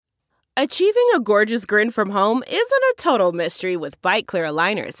Achieving a gorgeous grin from home isn't a total mystery with Byte Clear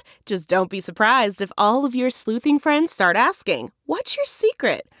aligners. Just don't be surprised if all of your sleuthing friends start asking, "What's your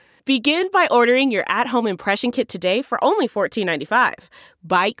secret?" Begin by ordering your at-home impression kit today for only $14.95.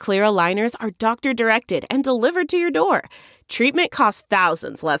 Byte Clear aligners are doctor-directed and delivered to your door. Treatment costs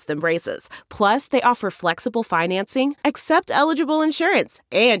thousands less than braces. Plus, they offer flexible financing, accept eligible insurance,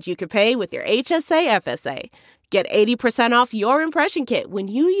 and you can pay with your HSA FSA. Get 80% off your impression kit when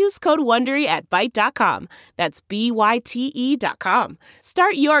you use code WONDERY at Byte.com. That's BYTE.com.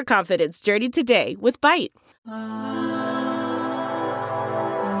 Start your confidence journey today with Byte.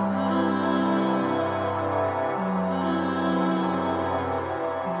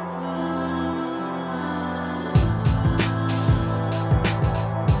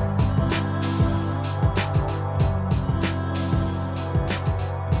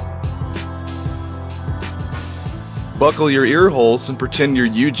 Buckle your ear holes and pretend you're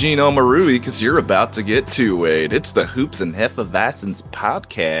Eugene Omarui because you're about to get two-wayed. It's the Hoops and Hefeweizens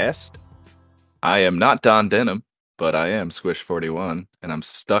podcast. I am not Don Denham, but I am Squish41, and I'm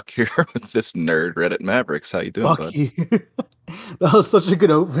stuck here with this nerd, Reddit Mavericks. How you doing, bud? That was such a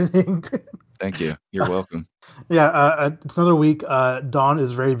good opening. Thank you. You're welcome. Yeah, it's another week. Don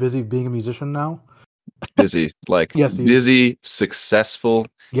is very busy being a musician now. Busy, like yes, busy, successful.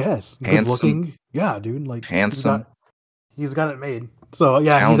 Yes, handsome, good looking. Yeah, dude, like handsome. He's got it made. So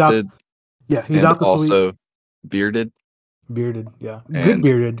yeah, talented, he's out this also week. Bearded, yeah, good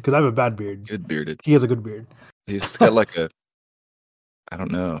bearded because I have a bad beard. Good bearded. He has a good beard. He's got like a, I don't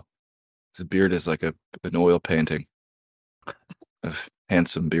know. His beard is like an oil painting of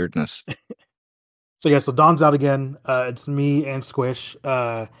handsome beardness. So Don's out again. It's me and Squish.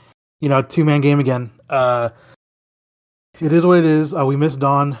 Two-man game again. It is what it is. We miss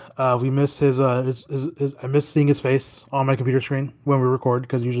Don. We miss his. I miss seeing his face on my computer screen when we record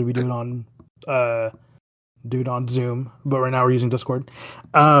because usually we do it on Zoom, but right now we're using Discord.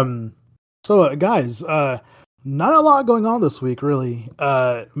 Guys, not a lot going on this week, really.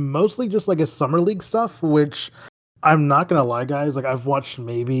 Mostly just like a summer league stuff, which I'm not gonna lie, guys. Like I've watched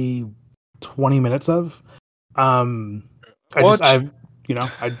maybe 20 minutes of. I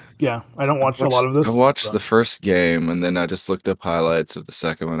don't watch a lot of this. I watched the first game, and then I just looked up highlights of the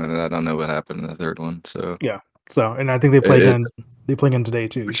second one, and I don't know what happened in the third one. So yeah, and I think they play again. They play again today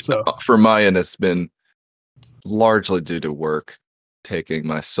too. So for my end, it's been largely due to work taking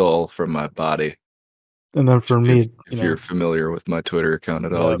my soul from my body. And then for me, if you're familiar with my Twitter account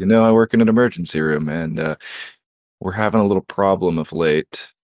at all, I work in an emergency room, and we're having a little problem of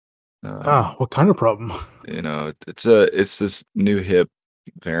late. What kind of problem? It's this new hip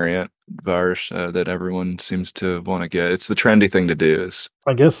variant virus that everyone seems to want to get. It's the trendy thing to do.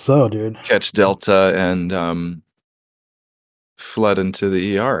 I guess so, dude. Catch Delta and flood into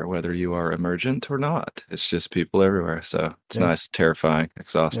the ER, whether you are emergent or not. It's just people everywhere. So it's nice, terrifying,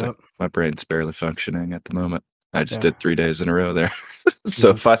 exhausting. Yep. My brain's barely functioning at the moment. I just did 3 days in a row there. So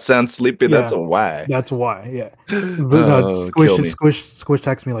if I sound sleepy, that's why. That's why, yeah. But Squish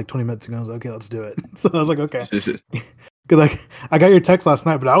texted me like 20 minutes ago. I was like, okay, let's do it. So I was like, okay. Because I got your text last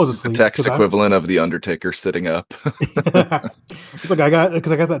night, but I was asleep. The text equivalent of the Undertaker sitting up. It's like I got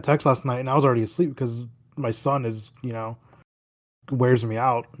that text last night, and I was already asleep because my son is, wears me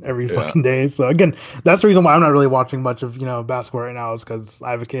out every fucking day. So again, that's the reason why I'm not really watching much of basketball right now, is because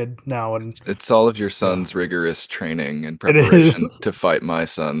I have a kid now, and it's all of your son's rigorous traiking and preparation to fight my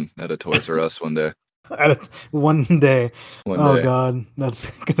son at a Toys R Us one day. One day. God,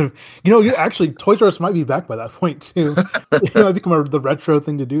 that's gonna. Actually, Toys R Us might be back by that point too. It might become the retro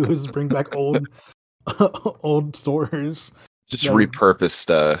thing to do, is bring back old stores. Just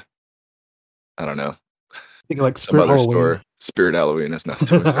repurposed. I don't know. Like some other store. Spirit Halloween is not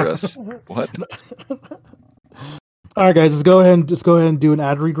Toys R Us. What? All right, guys, let's go ahead and do an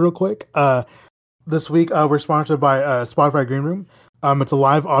ad read real quick. This week we're sponsored by Spotify Green Room. It's a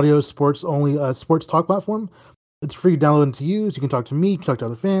live audio sports talk platform. It's free to download and to use. You can talk to me, you can talk to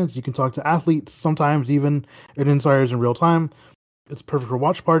other fans, you can talk to athletes, sometimes even insiders in real time. It's perfect for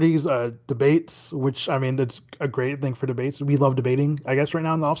watch parties, debates, which, I mean, that's a great thing for debates. We love debating, I guess, right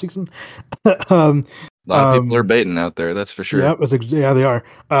now in the off-season. A lot of people are baiting out there, that's for sure. Yeah, they are.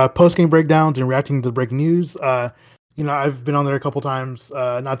 Post-game breakdowns and reacting to breaking news. I've been on there a couple times.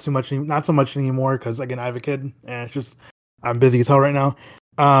 Not so much anymore because, again, I have a kid, and it's just I'm busy as hell right now.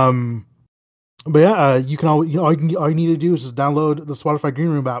 You can all you need to do is just download the Spotify Green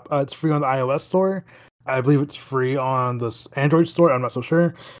Room app. It's free on the iOS store. I believe it's free on the Android store. I'm not so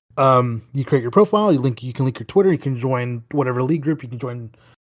sure. You create your profile. You can link your Twitter. You can join whatever league group. You can join.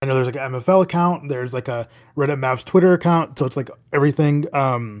 I know there's like an MFL account. There's like a Reddit Mavs Twitter account. So it's like everything.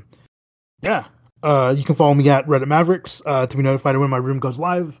 Yeah. You can follow me at Reddit Mavericks to be notified when my room goes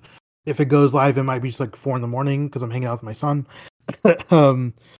live. If it goes live, it might be just like 4 a.m. because I'm hanging out with my son.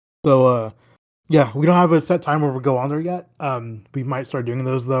 um, so yeah, we don't have a set time where we'll go on there yet. We might start doing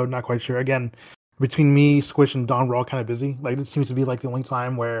those though. Not quite sure. Again, between me, Squish, and Don, we're all kind of busy. Like this seems to be like the only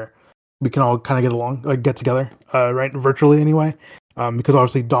time where we can all kind of get along, like get together, right? Virtually anyway. Because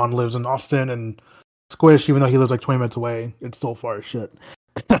obviously Don lives in Austin and Squish, even though he lives like 20 minutes away, it's still far as shit.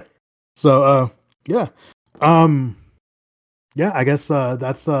 So yeah. Yeah, I guess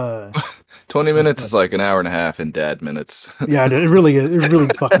that's 20 minutes is like an hour and a half in dad minutes. Yeah, it really is. It really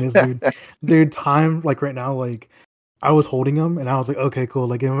fucking is, dude. Dude, time like right now, like I was holding him and I was like, okay, cool.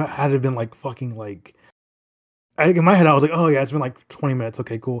 Like it had it been like fucking like in my head I was like, oh yeah, it's been like 20 minutes.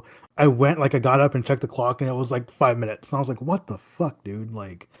 Okay, cool. I got up and checked the clock and it was like 5 minutes. And I was like, what the fuck, dude?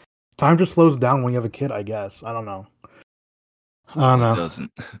 Like time just slows down when you have a kid, I guess. I don't know. It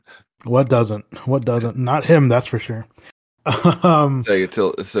doesn't. What doesn't? What doesn't? Not him, that's for sure.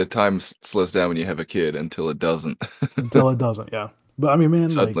 So time slows down when you have a kid until it doesn't. Until it doesn't, yeah. But I mean, man,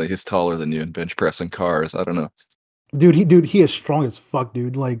 suddenly he's taller than you and bench pressing cars. I don't know. Dude, he is strong as fuck,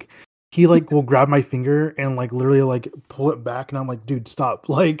 dude. Like he like will grab my finger and like literally like pull it back, and I'm like, dude, stop!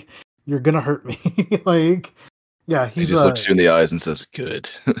 Like you're gonna hurt me. Like, yeah, he just looks you in the eyes and says, "Good."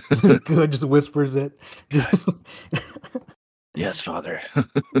 Good, just whispers it. Yes, father.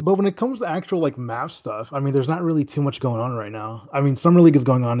 But when it comes to actual like map stuff, I mean, there's not really too much going on right now. I mean, Summer League is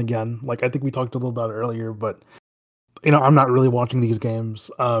going on again. Like I think we talked a little about it earlier, but you know, I'm not really watching these games.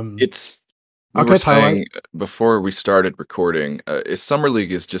 We were saying before we started recording, Summer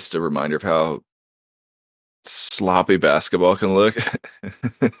League is just a reminder of how sloppy basketball can look.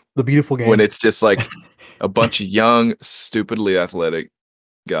 The beautiful game. When it's just like a bunch of young, stupidly athletic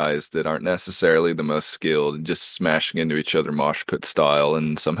guys that aren't necessarily the most skilled and just smashing into each other mosh pit style,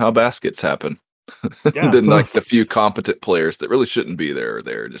 and somehow baskets happen. Yeah, then like the few competent players that really shouldn't be there are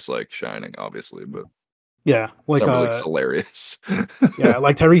there just like shining, obviously, but yeah, like Summer League's hilarious. Yeah,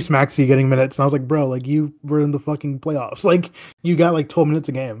 like Tyrese Maxey getting minutes, and I was like, bro, like you were in the fucking playoffs. Like you got like 12 minutes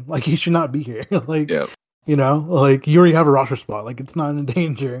a game. Like you should not be here. Like you know, like you already have a roster spot. Like it's not in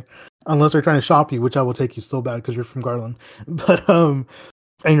danger unless they're trying to shop you, which I will take you so bad because you're from Garland. But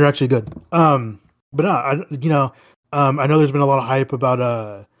and you're actually good. But no, I know there's been a lot of hype about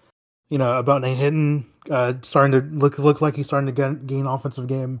about Nate Hinton starting to look like he's starting to gain offensive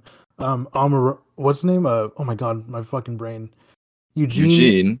game. What's his name? Oh my god, my fucking brain.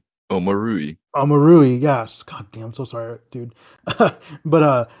 Eugene Omoruyi. Omoruyi, yes. God damn, I'm so sorry, dude.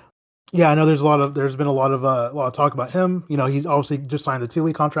 But yeah, I know there's been a lot of talk about him. You know, he's obviously just signed the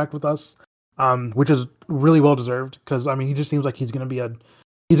 2-week contract with us, which is really well deserved because I mean he just seems like he's gonna be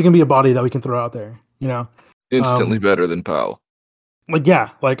a body that we can throw out there. You know, instantly better than Powell. Like yeah,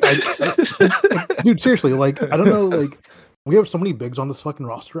 like dude, seriously, like I don't know, like we have so many bigs on this fucking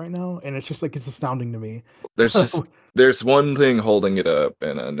roster right now, and it's just like it's astounding to me. There's one thing holding it up,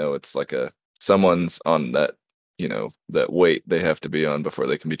 and I know it's like someone's on that that weight they have to be on before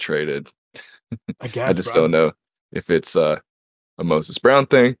they can be traded. I guess I just don't know if it's a Moses Brown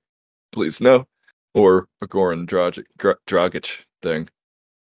thing, please no, or a Goran Dragic thing.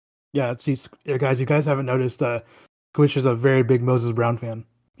 Yeah, guys, you guys haven't noticed. Squish is a very big Moses Brown fan,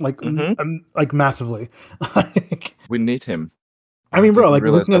 like like massively. We need him. I mean, bro, like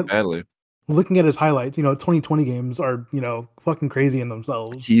looking at his highlights, 2020 games are fucking crazy in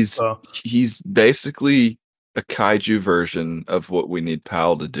themselves. He's basically a kaiju version of what we need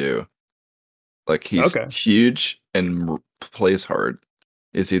Powell to do. Like he's huge and plays hard.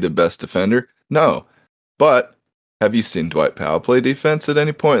 Is he the best defender? No, but have you seen Dwight Powell play defense at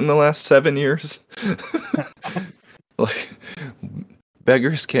any point in the last 7 years? Like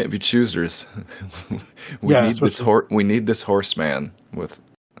beggars can't be choosers. We need this horseman with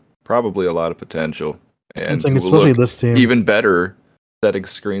probably a lot of potential, and especially this team even better setting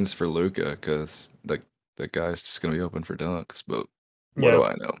screens for Luka because the guy's just gonna be open for dunks. But what do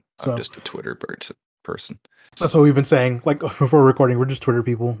I know? I'm just a Twitter person. That's what we've been saying. Like before recording, we're just Twitter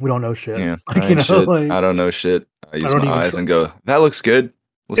people. We don't know shit. Yeah, I don't know shit. I use my eyes and go, that looks good.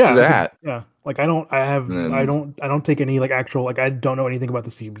 Let's do that. Like I don't take any like actual, like I don't know anything about the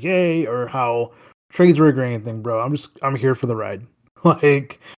CBA or how trades work or anything, bro. I'm here for the ride.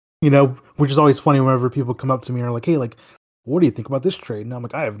 Like, which is always funny whenever people come up to me and are like, hey, like, what do you think about this trade? And I'm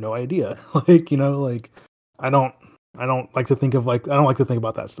like, I have no idea. Like, like I don't like to think about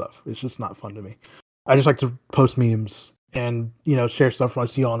that stuff. It's just not fun to me. I just like to post memes and, share stuff I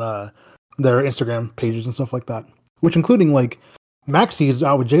see on their Instagram pages and stuff like that. Which including like Maxey is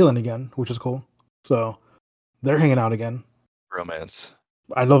out with Jalen again, which is cool. So they're hanging out again. Romance.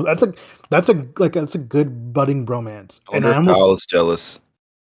 I love that's a good budding bromance. I wonder if Powell is jealous.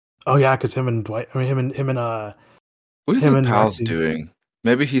 Oh yeah, because him and Dwight. I mean, him and What do you him think and Powell's Maxey. doing?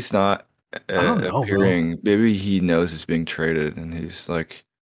 Maybe he's not I don't know, appearing. Maybe he knows he's being traded, and he's like,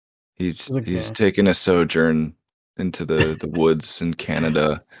 he's yeah. taking a sojourn into the woods in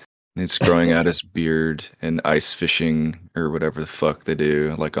Canada. And he's growing out his beard and ice fishing or whatever the fuck they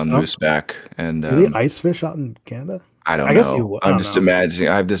do, like on Mooseback. And do they ice fish out in Canada? I don't know. Guess you. I'm just imagining.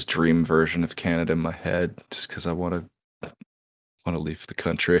 I have this dream version of Canada in my head, just because I want to leave the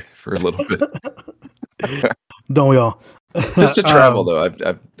country for a little bit. Don't we all? Just to travel, though.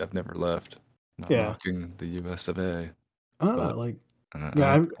 I've never left. Not knocking the U.S. of A.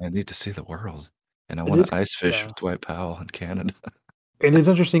 I need to see the world, and I want to ice fish with Dwight Powell in Canada. It is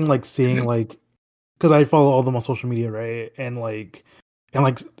interesting, like seeing because I follow all of them on social media, right? And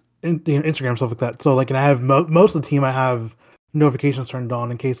Instagram stuff like that. So and I have most of the team. I have notifications turned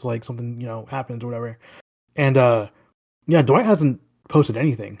on in case something happens or whatever. And Dwight hasn't posted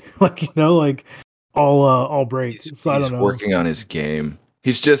anything all break. So I don't know. He's working on his game.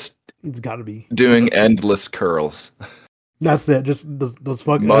 He's got to be doing endless curls. That's it. Just those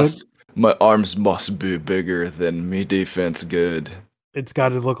fucking. My arms must be bigger than me defense good. It's got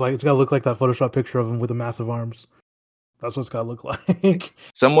to look like that Photoshop picture of him with the massive arms. That's what it's got to look like.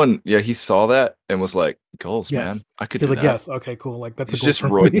 Someone, he saw that and was like, "Goals, man! I could." He's do like, that. "Yes, okay, cool." That's he's just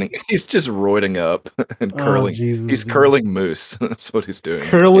roiding. He's just roiding up and curling. He's curling moose. That's what he's doing.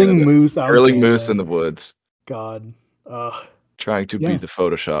 Curling moose. Curling moose in the woods. God. Trying to be the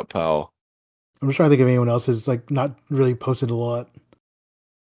Photoshop Powell. I'm just trying to think of anyone else who's not really posted a lot.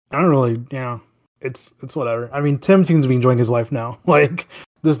 I don't really, it's whatever. I mean, Tim seems to be enjoying his life now.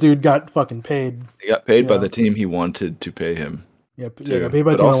 This dude got fucking paid. He got paid by the team he wanted to pay him. Got paid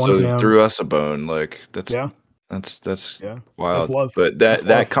by the team also threw us a bone. That's wild. That's love. But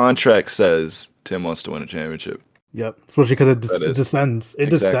that contract says Tim wants to win a championship. Yep, especially because it descends.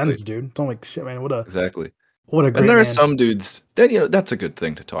 It descends, dude. It's not like shit, man. What a great. And there are some dudes that that's a good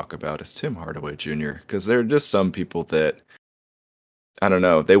thing to talk about is Tim Hardaway Jr. Because there are just some people that I don't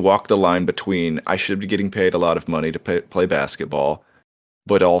know. They walk the line between I should be getting paid a lot of money to play basketball,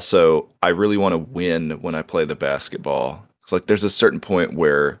 but also I really want to win when I play the basketball. It's there's a certain point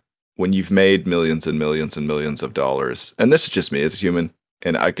where when you've made millions and millions and millions of dollars, and this is just me as a human,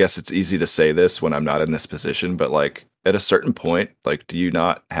 and I guess it's easy to say this when I'm not in this position, but at a certain point, do you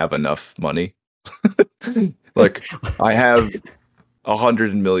not have enough money? I have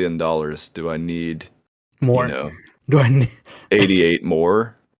 $100 million. Do I need more? Do I need 88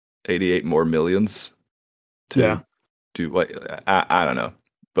 more millions to do what? I don't know,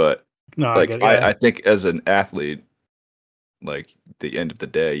 but I think as an athlete, the end of the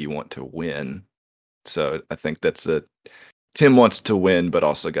day, you want to win. So I think that's Tim wants to win, but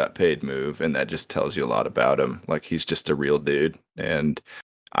also got paid move, and that just tells you a lot about him. He's just a real dude, and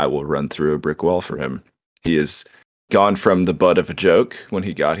I will run through a brick wall for him. He has gone from the butt of a joke when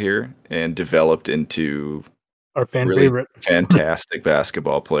he got here and developed into our favorite fantastic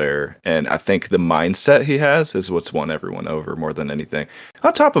basketball player. And I think the mindset he has is what's won everyone over more than anything.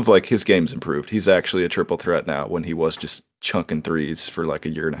 On top of his game's improved. He's actually a triple threat now when he was just chunking threes for a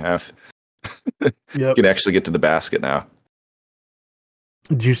year and a half. He can actually get to the basket now.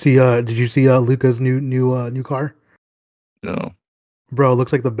 Did you see Luka's new car? No. Bro, it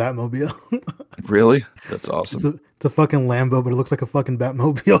looks like the Batmobile. Really? That's awesome. It's a fucking Lambo, but it looks like a fucking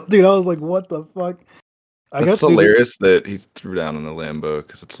Batmobile. Dude, I was like, what the fuck? It's hilarious that he threw down on the Lambo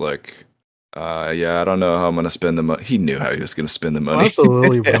because it's I don't know how I'm going to spend the money. He knew how he was going to spend the money.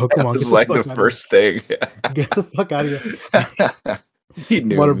 Absolutely, bro. Come on. It's the first thing. Get the fuck out of here. He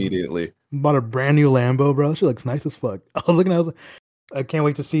knew immediately. Bought a brand new Lambo, bro. She looks nice as fuck. I was I can't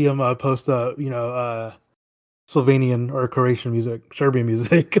wait to see him post Slovenian or Croatian music, Serbian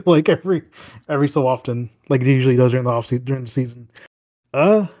music, every so often, like he usually does during the season.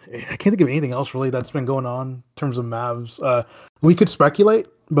 I can't think of anything else really that's been going on in terms of Mavs. We could speculate,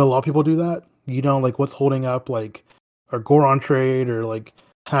 but a lot of people do that. What's holding up our Goran trade, or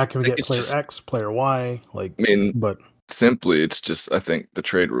how can we get player X, player Y? But simply, it's just I think the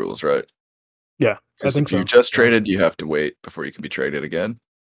trade rules, right? Yeah, I think if you just traded, you have to wait before you can be traded again.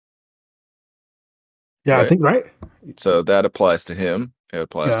 Yeah, right? I think right. So that applies to him. It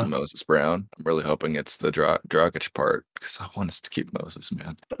applies to Moses Brown. I'm really hoping it's the Dragic part because I want us to keep Moses,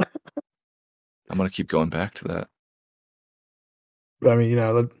 man. I'm going to keep going back to that. I mean,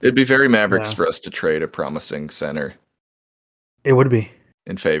 it'd be very Mavericks for us to trade a promising center. It would be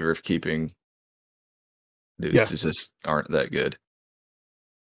in favor of keeping dudes who just aren't that good.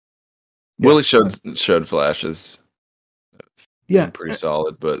 Willie showed flashes. being pretty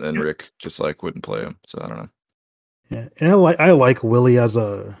solid, but then Rick just like wouldn't play him. So I don't know. Yeah, and I like Willie as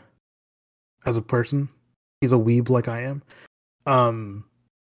a person. He's a weeb like I am.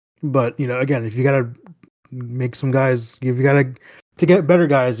 But again, if you gotta make some guys, if you gotta to get better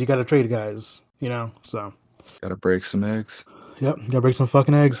guys, you gotta trade guys. So gotta break some eggs. Yep, gotta break some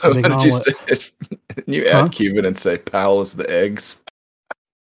fucking eggs. What did you say? You add Cuban and say Powell is the eggs.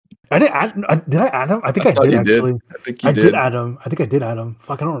 I didn't add. Did I add him? I think I did actually. I think you did add him. I think I did add him.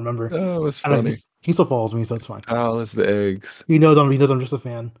 Fuck, I don't remember. Oh, it was funny. He still follows me, so it's fine. Powell is the eggs. He knows I'm just a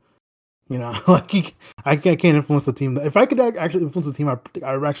fan. Like I can't influence the team. If I could actually influence the team, I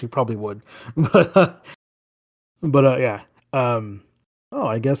actually probably would. But yeah.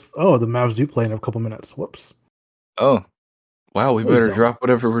 I guess. Oh, the Mavs do play in a couple minutes. Whoops. Oh, wow. We better drop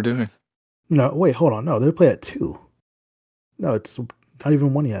whatever we're doing. No, wait, hold on. No, they play at 2. No, it's not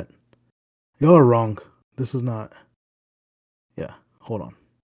even 1 yet. Y'all are wrong. This is not. Yeah, hold on.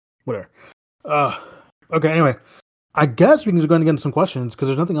 Whatever. Okay. Anyway, I guess we can just go and get into some questions because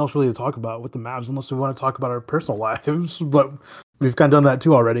there's nothing else really to talk about with the Mavs unless we want to talk about our personal lives. But we've kind of done that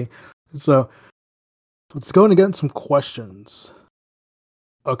too already. So let's go and get some questions.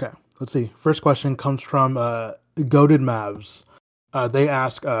 Okay, let's see. First question comes from Goated Mavs. They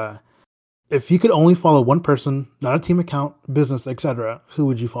ask, if you could only follow one person, not a team account, business, etc., who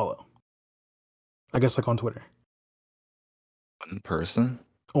would you follow? I guess like on Twitter. One person?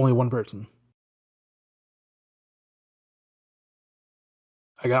 Only one person.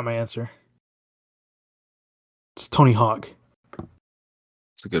 I got my answer. It's Tony Hawk.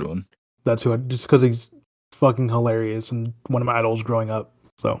 It's a good one. That's who just because he's fucking hilarious and one of my idols growing up.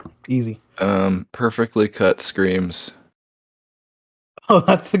 So easy. Perfectly cut screams. Oh,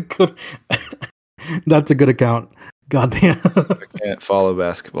 that's a good account. Goddamn. I can't follow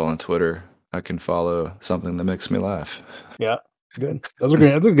basketball on Twitter. I can follow something that makes me laugh. Yeah. Good. That's a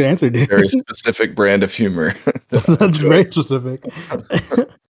good answer, dude. Very specific brand of humor. That's very specific.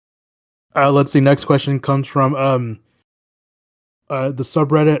 Let's see. Next question comes from the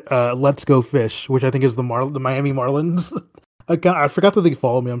subreddit Let's Go Fish, which I think is the Miami Marlins account. I forgot that they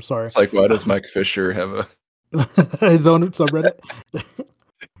follow me. I'm sorry. It's like, why does Mike Fisher have his own subreddit?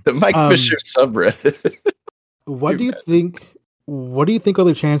 The Mike Fisher subreddit. What do you think? What do you think are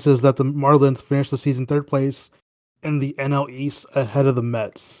the chances that the Marlins finish the season 3rd place in the NL East ahead of the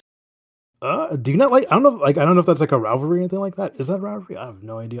Mets? Do you not like? I don't know if that's like a rivalry or anything like that. Is that a rivalry? I have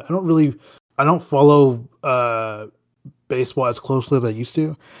no idea. I don't follow baseball as closely as I used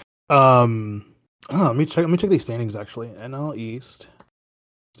to. Let me check these standings actually. NL East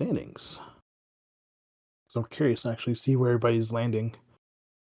standings. So I'm curious to actually see where everybody's landing.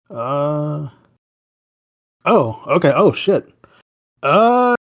 Oh, okay. Oh shit.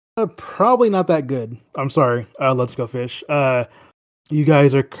 Probably not that good. I'm sorry. Let's Go Fish. You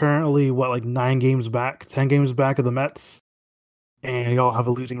guys are currently 9 games back, 10 games back of the Mets, and y'all have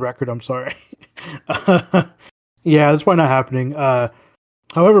a losing record. I'm sorry. Yeah, that's probably not happening.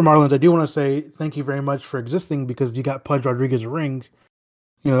 However, Marlins, I do want to say thank you very much for existing because you got Pudge Rodriguez a ring.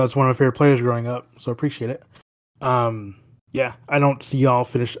 That's one of my favorite players growing up, so appreciate it. Yeah, I don't see y'all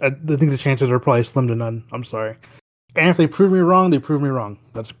finish. I think the chances are probably slim to none. I'm sorry. And if they prove me wrong, they prove me wrong.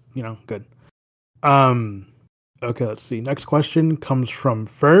 That's, good. Okay, let's see. Next question comes from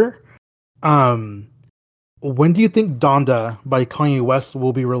Fur. When do you think Donda by Kanye West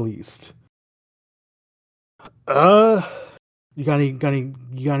will be released? You got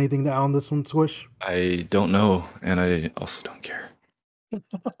anything to add on this one, Swish? I don't know, and I also don't care. I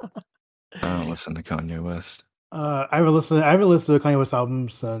don't listen to Kanye West. I haven't listened to a Kanye West album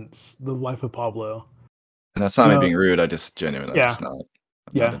since The Life of Pablo. And that's not me being rude. I just genuinely, yeah. I'm just not.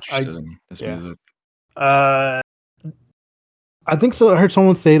 Not interested in this music. I think so. I heard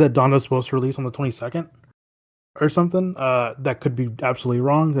someone say that Donda's supposed to release on the 22nd or something. That could be absolutely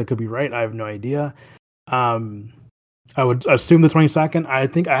wrong. That could be right. I have no idea. I would assume the 22nd. I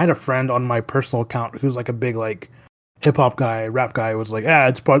think I had a friend on my personal account who's like a big hip hop guy, rap guy, was like,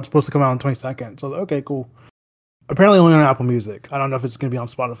 it's supposed to come out on the 22nd. So okay, cool. Apparently only on Apple Music. I don't know if it's going to be on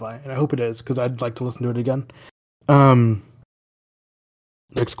Spotify, and I hope it is because I'd like to listen to it again.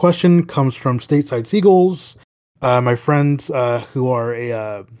 Next question comes from Stateside Seagulls. My friends who are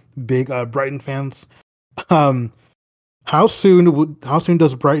a big Brighton fans. How soon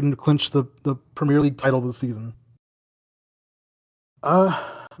does Brighton clinch the Premier League title this season?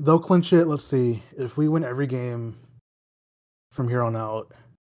 They'll clinch it. Let's see. If we win every game from here on out,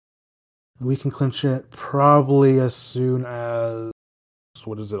 we can clinch it probably as soon as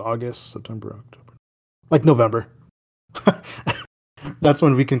August, September, October, November. That's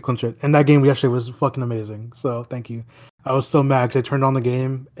when we can clinch it. And that game actually was fucking amazing. So thank you. I was so mad because I turned on the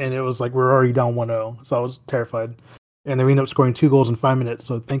game and it was like we're already down 1-0. So I was terrified. And then we ended up scoring 2 goals in 5 minutes.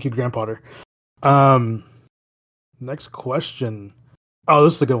 So thank you, Graham Potter. Next question. Oh,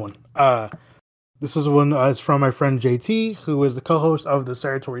 this is a good one. This is one. It's from my friend JT, who is the co-host of the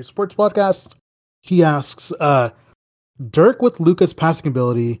Territory Sports Podcast. He asks, Dirk with Luka's passing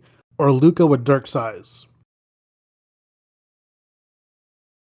ability or Luka with Dirk's size?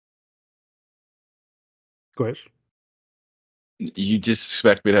 Go ahead. You just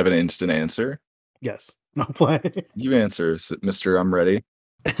expect me to have an instant answer? Yes. No play. You answer, Mr. I'm ready.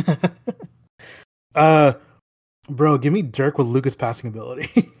 Bro, give me Dirk with Luka's passing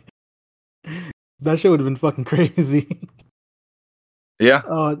ability. That shit would have been fucking crazy. Yeah.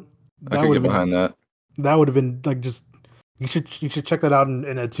 I could get behind that. That would have been like just you should check that out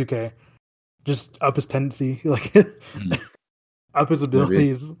in a 2K. Just up his tendency, like up his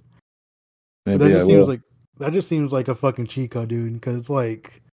abilities. Maybe that just seems like a fucking cheat code, dude. Because it's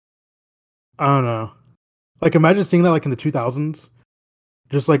like I don't know. Like imagine seeing that like in the 2000s,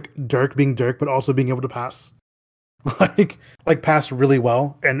 just like Dirk being Dirk, but also being able to pass, like pass really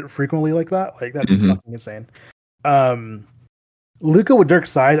well and frequently like that. Like that'd be fucking insane. Luka with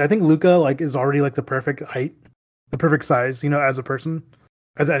Dirk's size, I think Luka like is already like the perfect height, the perfect size, as a person,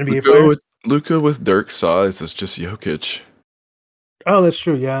 as an NBA player. Luka with Dirk's size is just Jokic. Oh, that's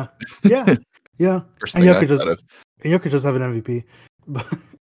true. Yeah. And Jokic does have an MVP. But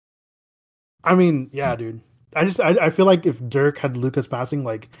I mean, yeah, dude. I feel like if Dirk had Luka's passing,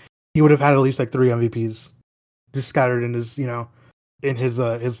 like he would have had at least like 3 MVPs, just scattered in his, in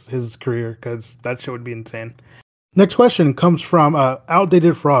his career, because that shit would be insane. Next question comes from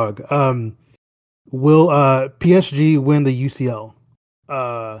Outdated Frog. Will PSG win the UCL?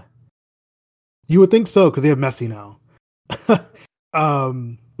 You would think so because they have Messi now.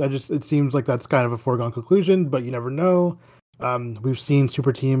 It seems like that's kind of a foregone conclusion, but you never know. We've seen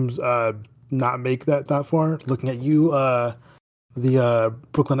super teams not make that far. Looking at you, the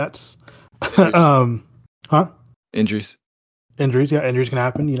Brooklyn Nets. Injuries. Yeah, injuries can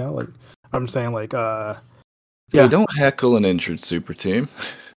happen. Like I'm saying, like yeah, don't heckle an injured super team.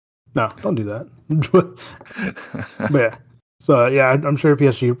 No, don't do that. But yeah, so yeah, I'm sure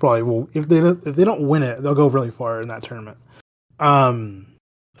PSG probably will. If they don't win it, they'll go really far in that tournament.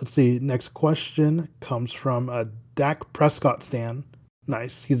 Let's see. Next question comes from Dak Prescott stan.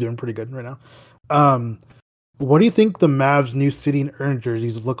 Nice, he's doing pretty good right now. What do you think the Mavs' new City and Earn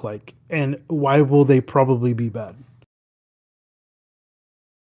jerseys look like, and why will they probably be bad?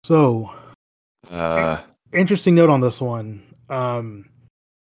 So, interesting note on this one.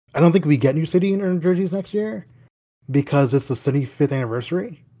 I don't think we get new City and Earn jerseys next year because it's the 75th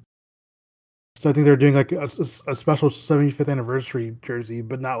anniversary. So I think they're doing like a special 75th anniversary jersey,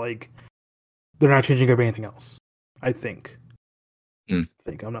 but not like they're not changing up anything else. I think.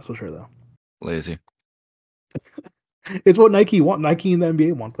 I'm not so sure though. Lazy. It's what Nike want. Nike and the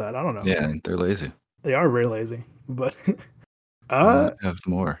NBA want that. I don't know. Yeah, they're lazy. They are very lazy, but have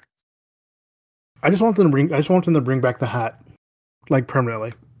more. I just want them to bring back the hat, like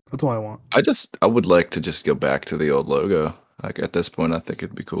permanently. That's all I want. I would like to just go back to the old logo. Like at this point, I think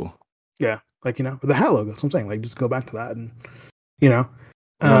it'd be cool. Yeah, like the hat logo. That's what I'm saying. Like just go back to that, and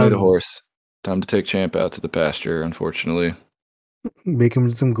I need a horse. Time to take Champ out to the pasture. Unfortunately, make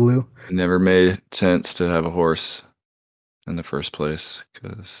him some glue. It never made sense to have a horse in the first place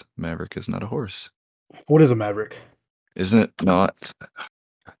because Maverick is not a horse. What is a Maverick? Isn't it not?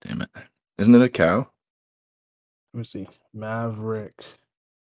 God damn it! Isn't it a cow? Let me see. Maverick.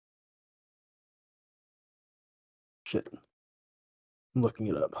 Shit. I'm looking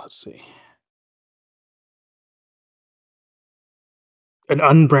it up. Let's see. An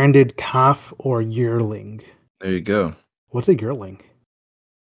unbranded calf or yearling. There you go. What's a yearling?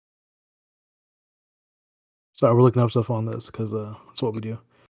 Sorry, we're looking up stuff on this because that's what we do.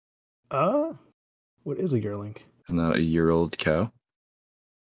 What is a yearling? Isn't that a year-old cow?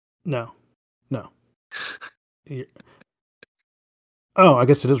 No. Oh, I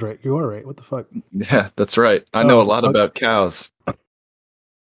guess it is right. You are right. What the fuck? Yeah, that's right. I know a lot about cows.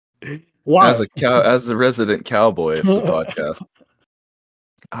 Why? As the resident cowboy of the podcast.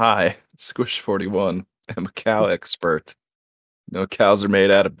 Hi, Squish41. I'm a cow expert. Cows are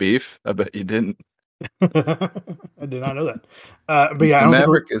made out of beef? I bet you didn't. I did not know that. But yeah,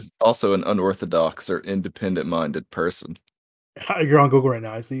 Maverick is also an unorthodox or independent-minded person. You're on Google right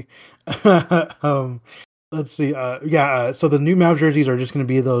now, I see. Let's see. So the new Mavs jerseys are just going to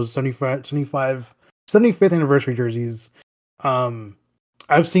be those 75th anniversary jerseys.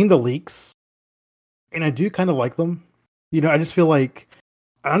 I've seen the leaks, and I do kind of like them. I just feel like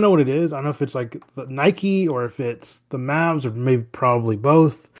I don't know what it is. I don't know if it's like the Nike or if it's the Mavs or maybe probably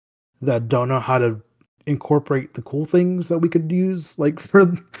both that don't know how to incorporate the cool things that we could use like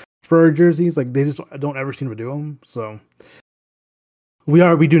for our jerseys. Like they just don't ever seem to do them. So we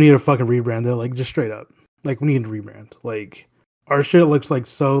do need a fucking rebrand though. Like just straight up, like we need a rebrand. Like our shit looks like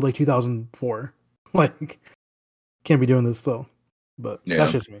so like 2004. Like can't be doing this still. But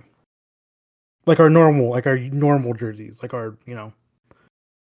that's just me. Like our normal jerseys, like our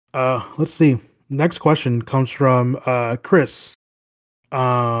let's see. Next question comes from Chris.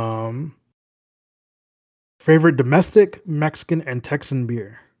 Favorite domestic, Mexican, and Texan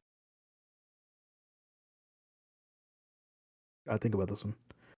beer. I think about this one.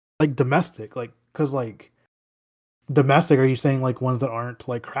 Like domestic, like because like domestic. Are you saying like ones that aren't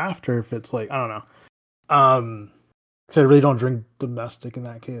like craft, or if it's like I don't know? Because I really don't drink domestic in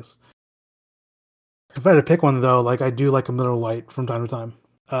that case. If I had to pick one though, like I do like a Miller Lite from time to time,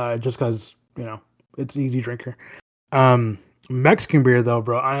 just because it's easy drinker. Mexican beer though,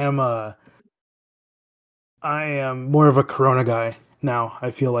 bro, I am more of a Corona guy now. I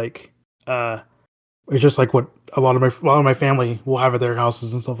feel like it's just like what a lot of my family will have at their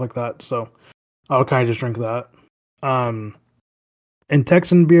houses and stuff like that. So I'll kind of just drink that. And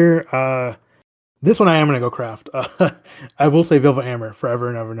Texan beer, this one I am gonna go craft. I will say Velvet Hammer forever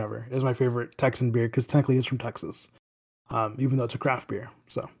and ever and ever is my favorite Texan beer because technically it's from Texas, even though it's a craft beer.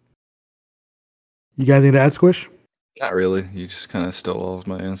 So, you got anything to add, Squish? Not really. You just kind of stole all of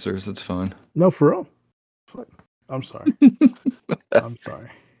my answers. It's fine. No, for real. I'm sorry. I'm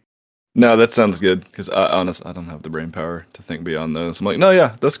sorry. No, that sounds good because honestly, I don't have the brain power to think beyond those. I'm like, no,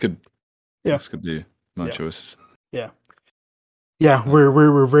 yeah, this could be my choices. Yeah. Yeah,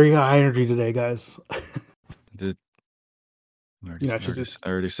 we're very high energy today, guys. I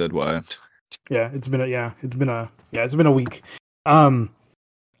already said why. Yeah, it's been a week.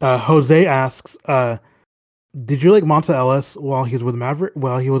 Jose asks, did you like Monta Ellis while he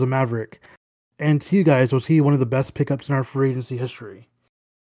was a Maverick? And to you guys, was he one of the best pickups in our free agency history?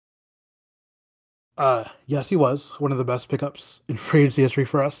 Yes, he was one of the best pickups in free agency history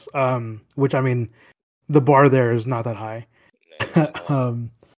for us. Which I mean, the bar there is not that high.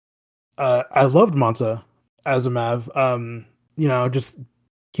 I loved Monta as a Mav. Just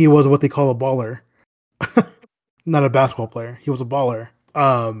he was what they call a baller, not a basketball player. He was a baller.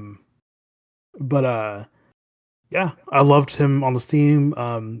 Yeah, I loved him on this team.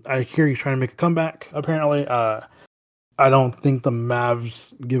 I hear he's trying to make a comeback. Apparently, I don't think the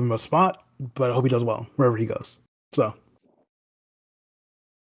Mavs give him a spot, but I hope he does well wherever he goes. So.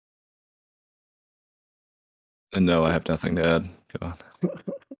 And no, I have nothing to add. Go on.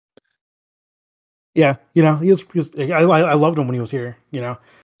 Yeah, he was I loved him when he was here,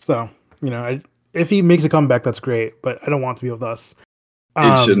 So, if he makes a comeback, that's great, but I don't want to be with us.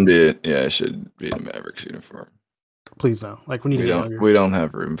 It shouldn't be it should be a Mavericks uniform. Please no. Like we don't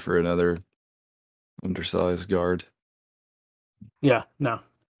have room for another undersized guard. Yeah, no.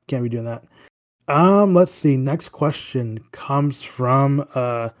 Can't be doing that. Let's see. Next question comes from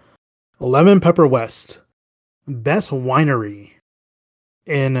Lemon Pepper West. Best winery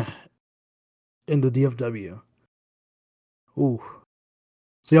in the DFW. Ooh.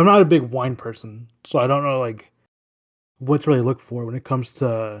 See, I'm not a big wine person, so I don't know like what to really look for when it comes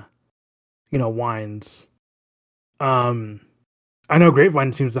to wines. I know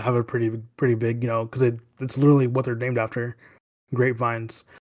Grapevine seems to have a pretty big, because it's literally what they're named after, grapevines.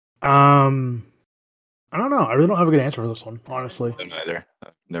 I don't know. I really don't have a good answer for this one, honestly. I don't either.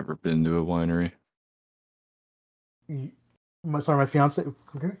 I've never been to a winery. My fiance.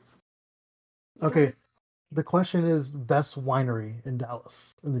 Okay. The question is best winery in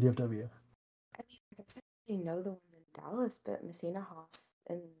Dallas in the DFW. I mean, I certainly know the ones in Dallas, but Messina Hoff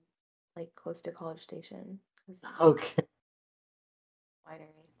and like close to College Station. Okay.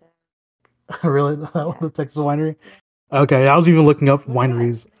 Winery. Really? The Texas winery? Okay, I was even looking up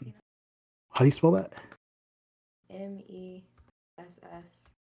wineries. How do you spell that? MESSINA.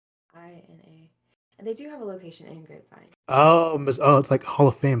 And they do have a location in Grapevine. Oh, it's like Hall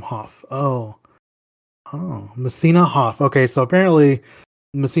of Fame Hoff. Oh, Messina Hoff. Okay, so apparently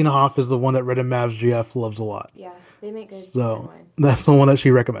Messina Hoff is the one that Reddit Mavs GF loves a lot. Yeah, they make good wine. That's the one that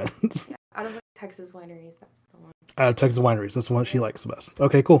she recommends. Yeah, out of Texas wineries, that's the one. Out of Texas wineries, that's the one she likes the best.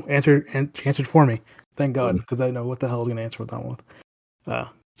 Okay, cool. She answered for me. Thank God, because I know what the hell I was going to answer with that one with.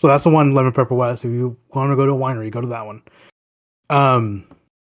 So that's the one, Lemon Pepper West. If you want to go to a winery, go to that one.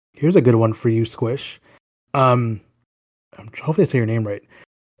 Here's a good one for you, Squish. Hopefully I say your name right.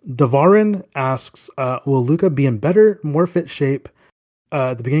 Davarin asks, will Luka be in better, more fit shape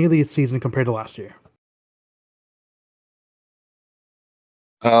at the beginning of the season compared to last year?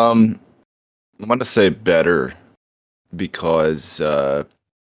 I'm gonna say better because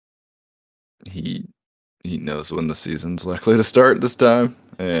he knows when the season's likely to start this time,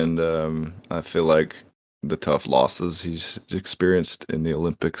 and I feel like the tough losses he's experienced in the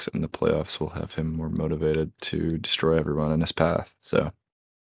Olympics and the playoffs will have him more motivated to destroy everyone in his path. So I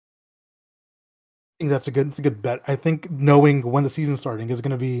think that's a good bet. I think knowing when the season's starting is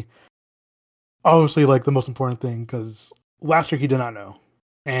going to be obviously like the most important thing because last year he did not know,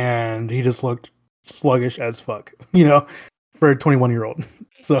 and he just looked sluggish as fuck, for a 21-year-old.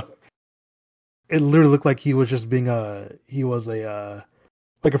 So it literally looked like he was just being like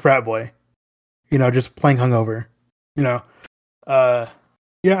a frat boy, just playing hungover, you know.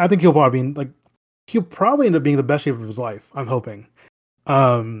 Yeah, I think he'll probably end up being the best shape of his life. I'm hoping.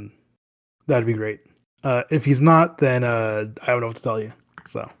 That'd be great. If he's not, then I don't know what to tell you.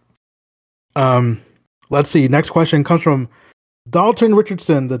 So, let's see. Next question comes from Dalton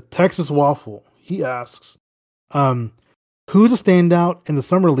Richardson, the Texas Waffle. He asks, who's a standout in the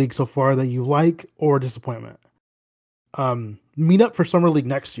summer league so far that you like or disappointment? Meet up for summer league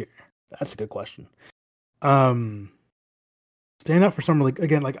next year. That's a good question. Stand out for summer league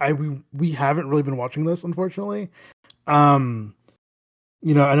again. Like we haven't really been watching this, unfortunately. I know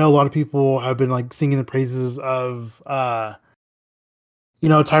a lot of people have been like singing the praises of Tyrell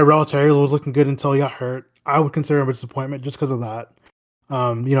Terry was looking good until he got hurt. I would consider him a disappointment just because of that.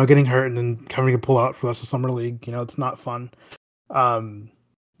 Getting hurt and then having to pull out for the rest of summer league. It's not fun.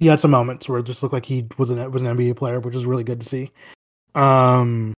 He had some moments where it just looked like he was an NBA player, which is really good to see.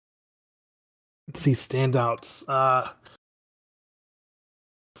 Let's see standouts.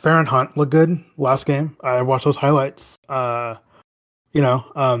 Farron Hunt looked good last game. I watched those highlights.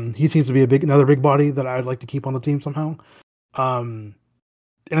 He seems to be another big body that I'd like to keep on the team somehow. And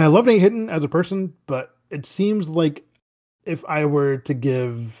I love Nate Hinton as a person, but it seems like if I were to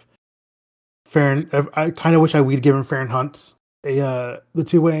give Farron, I kind of wish we'd given Farron Hunt the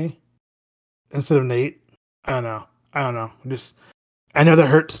 2-way instead of Nate. I don't know. I know that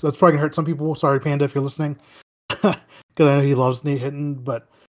hurts. That's probably gonna hurt some people. Sorry, Panda, if you're listening, because I know he loves Nate Hinton. But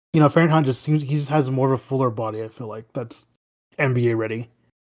Farron Hunt he just has more of a fuller body. I feel like that's NBA ready.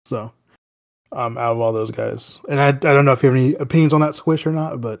 So, out of all those guys, and I don't know if you have any opinions on that Squish or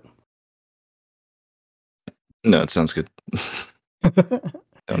not, but no, it sounds good.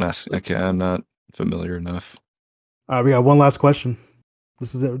 Don't ask. Okay, I'm not familiar enough. We got one last question.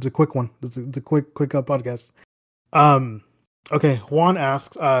 This is it. It's a quick one. It's a quick podcast. Okay, Juan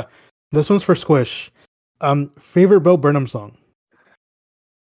asks, this one's for Squish. Favorite Bo Burnham song?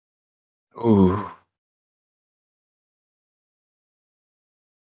 Ooh.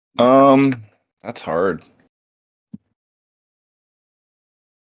 That's hard.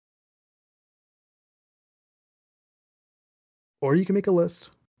 Or you can make a list.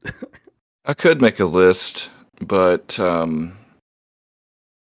 I could make a list, but I'm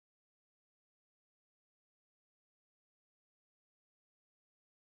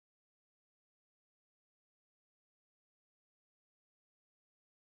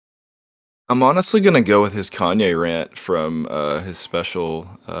honestly gonna go with his Kanye rant from his special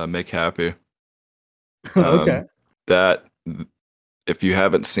Make Happy. Okay. That, if you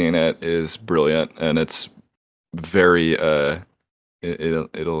haven't seen it, is brilliant, and it's very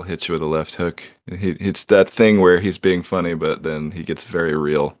it'll hit you with a left hook. It's that thing where he's being funny, but then he gets very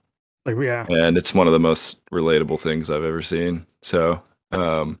real. Yeah. And it's one of the most relatable things I've ever seen. So,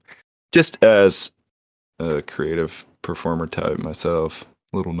 just as a creative performer type myself,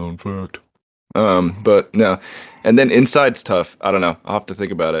 little known fact. But no, and then Inside's tough. I don't know. I'll have to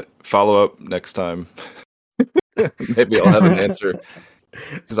think about it. Follow up next time. Maybe I'll have an answer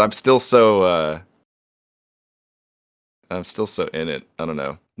because I'm still so in it. I don't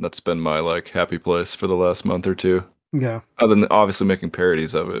know. That's been my like happy place for the last month or two. Yeah. Other than obviously making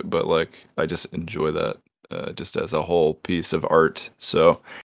parodies of it, but like I just enjoy that just as a whole piece of art. So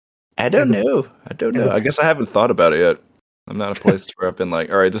I don't know. I guess I haven't thought about it yet. I'm not a place where I've been like,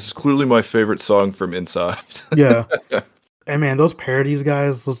 all right, this is clearly my favorite song from Inside. Yeah. And man, those parodies,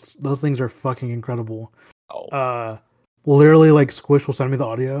 guys, those things are fucking incredible. Oh. Literally, like Squish will send me the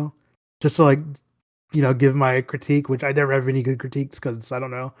audio just to like, give my critique, which I never have any good critiques because I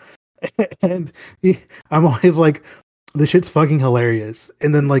don't know. And I'm always like, this shit's fucking hilarious.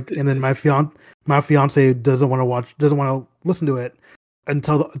 And then my fiance doesn't want to listen to it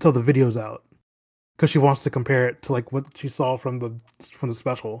until the video's out because she wants to compare it to like what she saw from the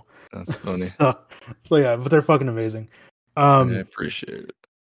special. That's funny. So yeah, but they're fucking amazing. I appreciate it.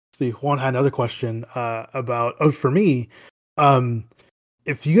 See, Juan had another question about for me,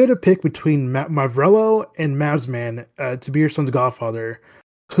 if you had to pick between Mavrello and Mavsman to be your son's godfather,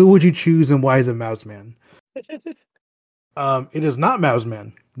 Who would you choose and why is it Mouse Man? It is not Mouse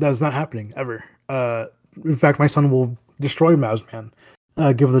Man. That is not happening ever. In fact, my son will destroy Mouse Man.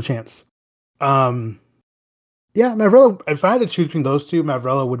 Give it a chance. Yeah, Mavrello. If I had to choose between those two,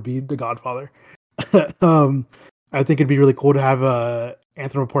 Mavrello would be the Godfather. I think it'd be really cool to have a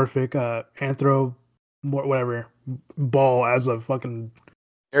anthropomorphic, whatever ball as a fucking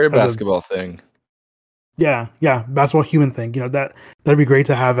basketball thing. Yeah, basketball human thing. That'd be great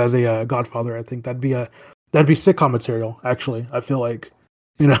to have as a Godfather. I think that'd be sitcom material. Actually, I feel like,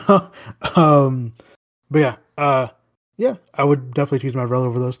 but yeah, I would definitely choose Mavrello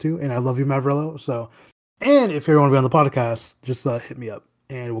over those two, and I love you, Mavrello. So, and if you ever want to be on the podcast, just hit me up,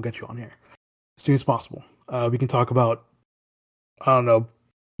 and we'll get you on here as soon as possible. We can talk about, I don't know,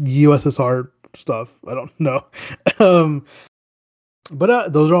 USSR stuff. I don't know.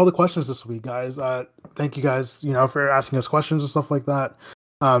 But those are all the questions this week, guys. Thank you guys, for asking us questions and stuff like that.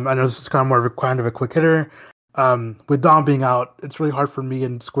 I know this is kind of more of a quick hitter. With Dom being out, it's really hard for me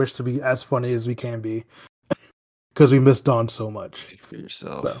and Squish to be as funny as we can be because we miss Don so much. Speak for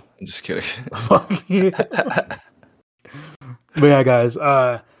yourself. So. I'm just kidding. But yeah, guys,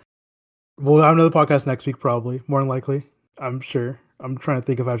 we'll have another podcast next week, probably, more than likely. I'm sure. I'm trying to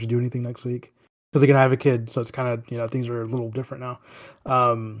think if I have to do anything next week because again, I have a kid, so it's kind of things are a little different now.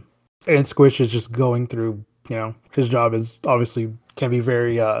 And Squish is just going through. His job is obviously can be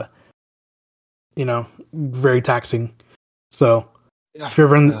very, very taxing. So if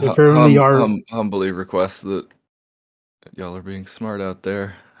you're in the yard, humbly request that y'all are being smart out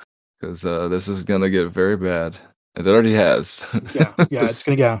there because this is gonna get very bad. It already has. It's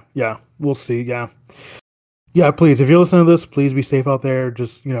gonna. Yeah, we'll see. Yeah. Please, if you're listening to this, please be safe out there.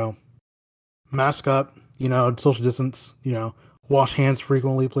 Just mask up. Social distance. Wash hands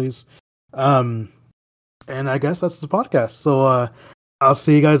frequently, please. And I guess that's the podcast. So I'll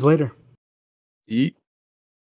see you guys later. Eat.